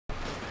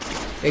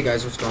Hey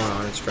guys, what's going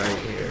on? It's Frank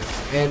here,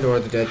 and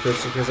or the Dead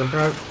Person, because I'm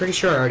pretty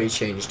sure I already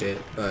changed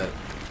it, but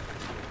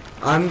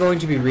I'm going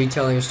to be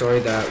retelling a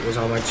story that was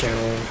on my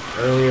channel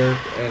earlier,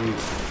 and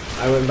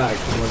I went back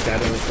and looked at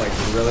it. It was like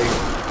really,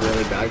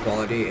 really bad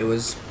quality. It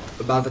was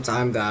about the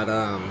time that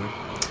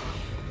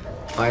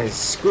my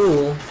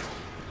school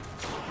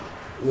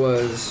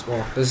was,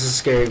 well, this is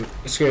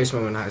scariest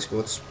moment in high school.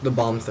 It's the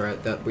bomb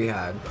threat that we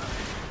had.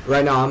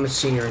 Right now, I'm a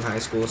senior in high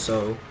school,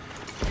 so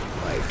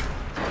like.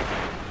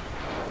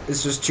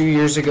 This was 2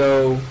 years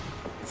ago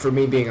for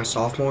me being a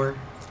sophomore.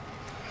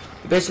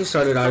 It basically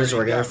started out as a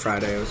regular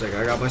Friday. I was like,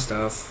 I got my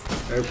stuff,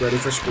 ready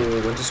for school,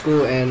 went to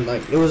school, and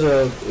like it was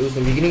the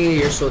beginning of the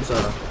year, so it's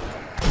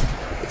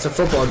a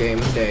football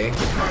game day. And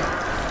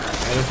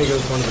I think it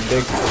was one of the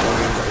big football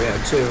games that we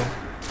had too.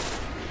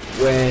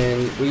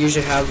 When we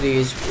usually have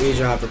these, we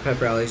usually have the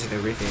pep rallies and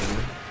everything.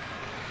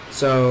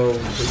 So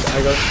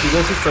we go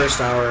through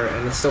first hour,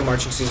 and it's still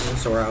marching season,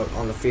 so we're out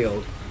on the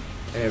field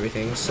and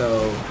everything.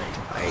 So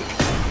like.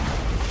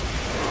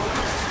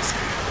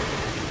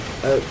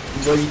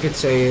 What you could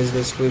say is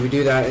basically we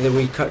do that, and then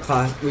we cut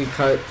that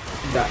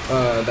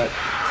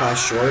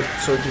class short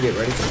so we can get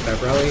ready for the pep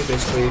rally.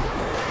 Basically,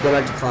 go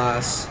back to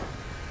class,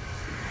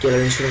 get our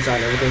instruments out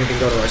and everything, then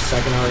go to our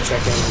second hour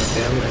check-in with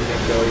them, and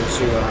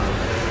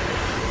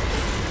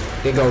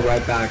then go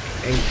right back,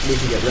 and we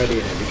can get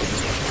ready and everything.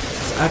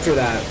 So after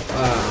that,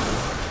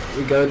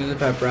 we go to the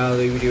pep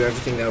rally, we do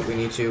everything that we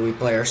need to, we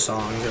play our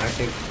songs, and I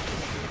think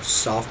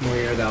sophomore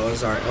year that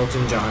was our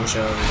Elton John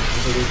show.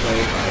 We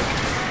played like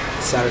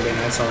Saturday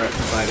Night's Alright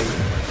for Fighting.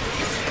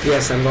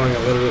 Yes, I'm going a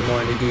little bit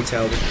more into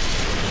detail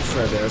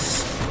for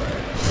this.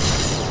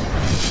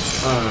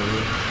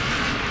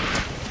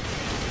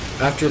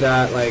 After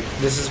that, like,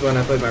 this is when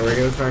I played my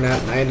regular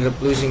clarinet, and I ended up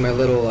losing my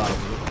little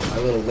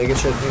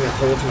ligature thing that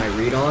holds my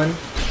reed on.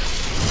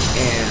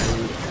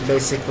 And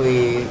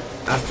basically,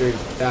 after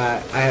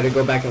that, I had to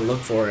go back and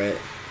look for it.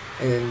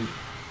 And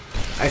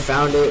I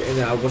found it, and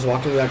then I was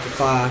walking back to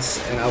class,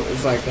 and I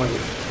was like one of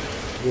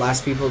the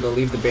last people to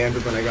leave the band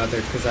room when I got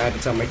there because I had to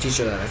tell my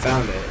teacher that I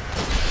found it.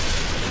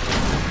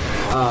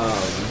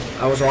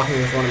 I was walking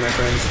with one of my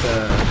friends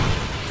to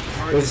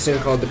this thing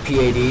called the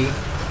PAD,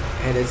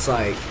 and it's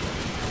like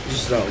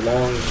just a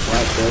long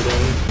flat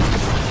building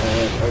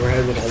and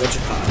overhead with a whole bunch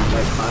of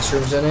like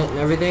classrooms in it and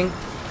everything.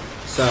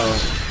 So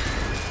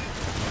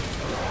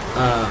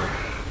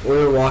we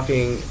were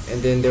walking,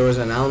 and then there was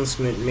an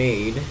announcement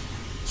made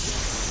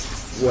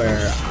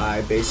where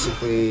I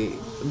basically,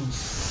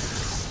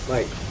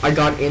 like, I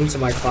got into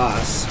my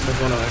class with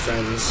one of my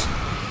friends,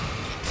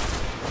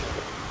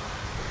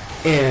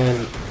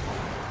 and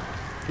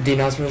the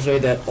announcement was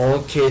made that all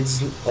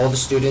the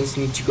students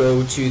need to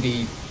go to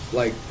the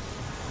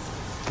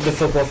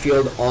football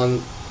field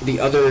on the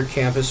other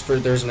campus, for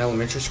there's an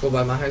elementary school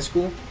by my high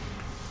school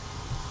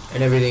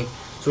and everything.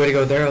 So we had to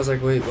go there. I was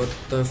like, wait, what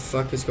the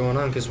fuck is going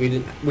on? Because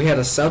we had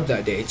a sub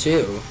that day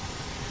too.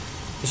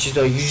 And she's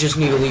like, you just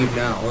need to leave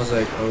now. I was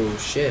like, oh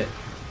shit.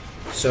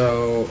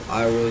 So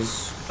I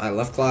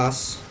left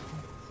class,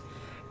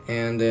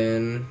 and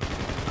then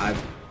I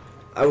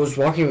was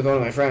walking with one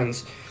of my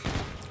friends,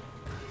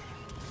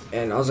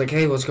 and I was like,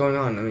 hey, what's going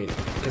on? I mean,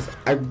 because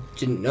I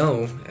didn't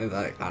know, and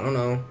like, I don't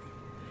know.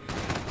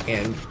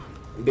 And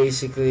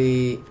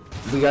basically,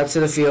 we got to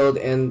the field,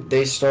 and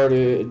they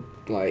started,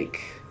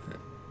 like,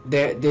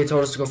 they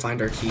told us to go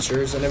find our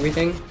teachers and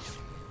everything.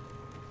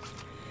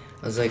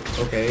 I was like,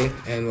 okay,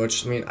 and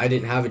which, I mean, I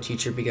didn't have a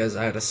teacher because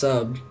I had a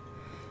sub,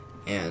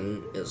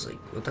 and it was like,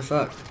 what the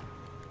fuck?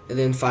 And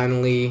then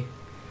finally,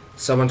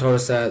 someone told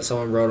us that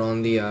someone wrote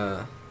on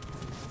the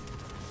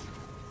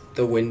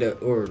window,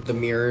 or the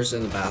mirrors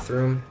in the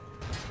bathroom,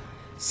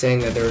 saying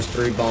that there was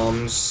 3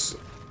 bombs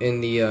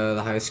in the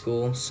high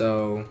school.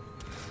 So,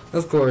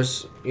 of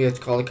course, you have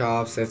to call the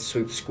cops, they have to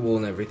sweep the school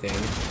and everything.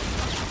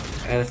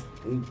 And if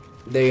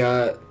they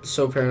got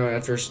so paranoid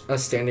after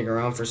us standing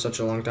around for such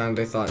a long time,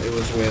 they thought it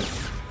was with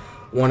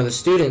one of the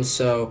students,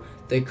 so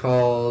they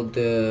called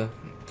the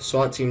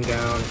SWAT team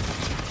down,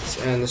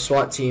 and the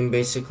SWAT team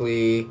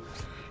basically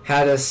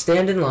had us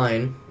stand in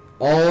line,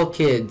 all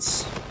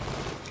kids,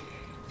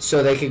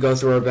 so they could go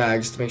through our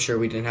bags to make sure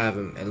we didn't have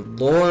them. And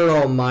Lord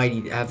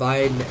Almighty, let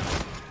me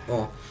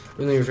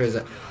rephrase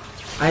that.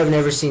 I have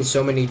never seen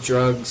so many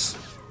drugs,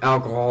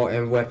 alcohol,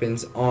 and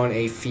weapons on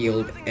a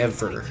field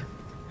ever.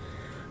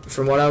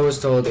 From what I was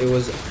told, it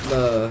was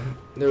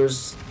there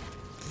was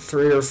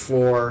 3 or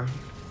 4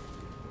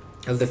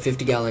 of the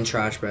 50-gallon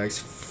trash bags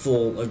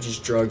full of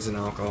just drugs and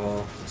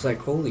alcohol. It's like,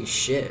 holy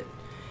shit.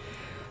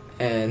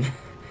 And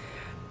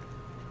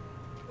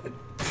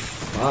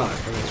fuck,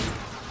 I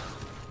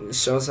mean, it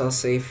shows how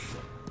safe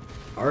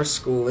our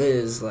school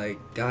is. Like,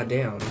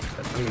 goddamn.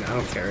 I mean, I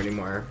don't care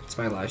anymore. It's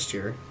my last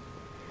year.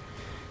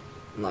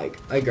 Like,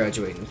 I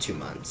graduate in 2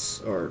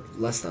 months, or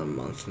less than a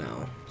month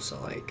now. So,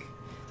 like,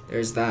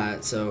 there's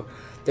that. So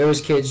there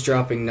was kids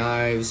dropping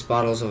knives,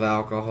 bottles of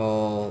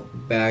alcohol,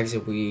 bags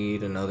of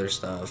weed, and other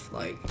stuff.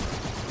 Like,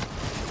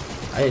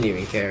 I didn't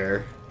even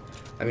care.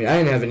 I mean, I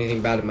didn't have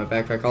anything bad in my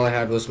backpack. All I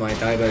had was my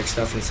diabetic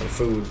stuff and some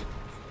food.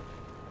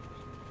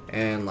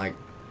 and like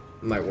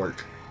might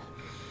work.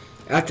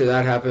 After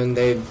that happened,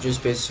 they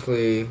just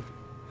basically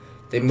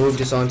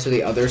moved us onto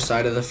the other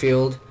side of the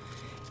field,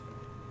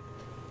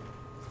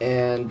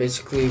 and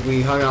basically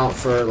we hung out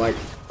for like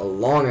a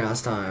long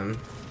ass time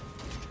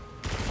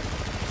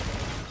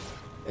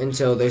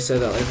until they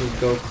said that like we'd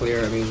go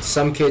clear. I mean,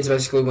 some kids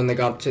basically when they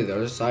got to the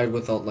other side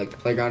with all like the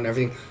playground and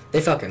everything, they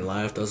fucking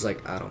left. I was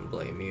like, I don't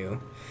blame you.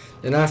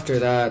 Then after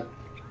that,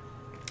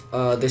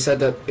 they said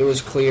that it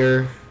was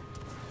clear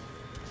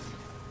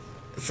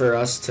for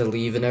us to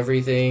leave and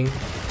everything,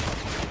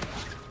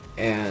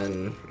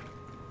 and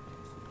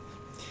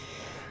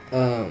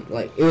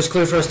like it was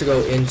clear for us to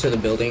go into the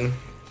building.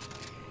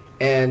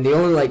 And the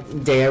only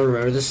like day I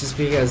remember this is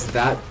because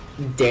that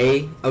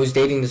day I was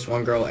dating this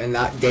one girl, and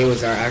that day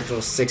was our actual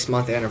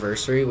 6-month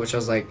anniversary, which I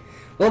was like,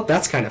 well,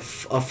 that's kind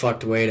of a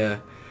fucked way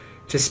to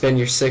spend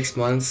your 6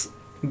 months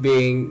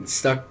being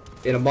stuck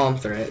in a bomb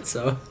threat.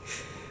 So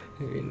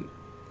I mean,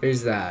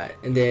 there's that.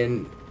 And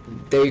then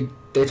they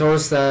told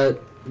us that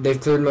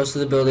they've cleared most of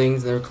the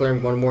buildings, and they're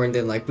clearing one more, and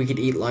then like we could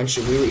eat lunch,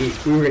 and we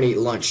were gonna eat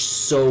lunch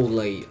so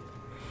late.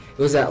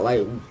 It was at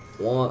like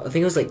I think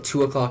it was like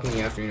 2 o'clock in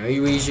the afternoon.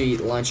 We usually eat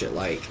lunch at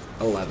like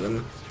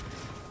 11.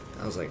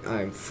 I was like,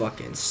 I'm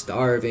fucking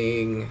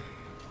starving.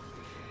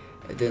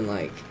 And then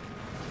like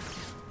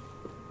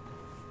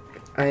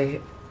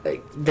they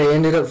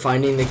ended up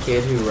finding the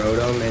kid who wrote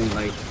them, and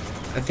like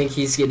I think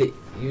he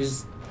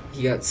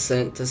got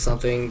sent to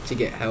something to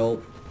get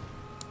help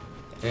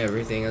and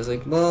everything. I was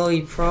like, well,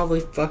 he probably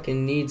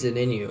fucking needs it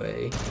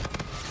anyway.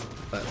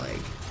 But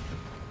like,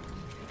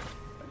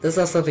 that's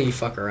not something you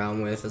fuck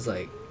around with. It's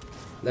like,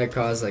 that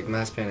caused like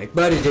mass panic.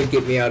 But it did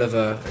get me out of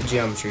a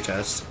geometry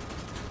test.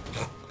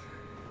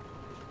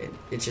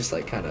 It just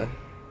like kind of,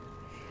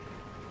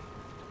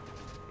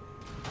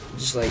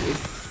 just like,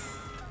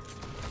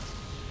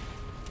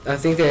 I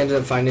think they ended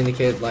up finding the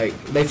kid. Like,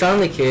 they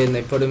found the kid and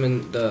they put him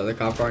in the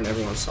cop car, and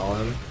everyone saw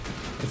him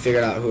and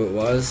figured out who it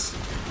was.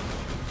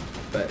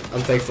 But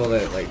I'm thankful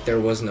that like there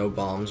was no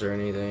bombs or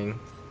anything.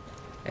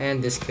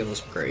 And this kill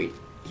was great.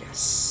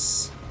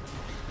 Yes.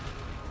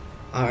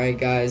 Alright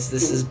guys,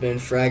 this has been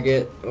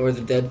Fraggot or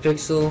the Dead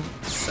Pixel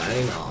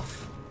signing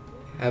off.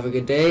 Have a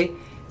good day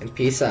and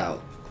peace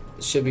out.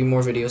 There should be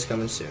more videos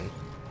coming soon.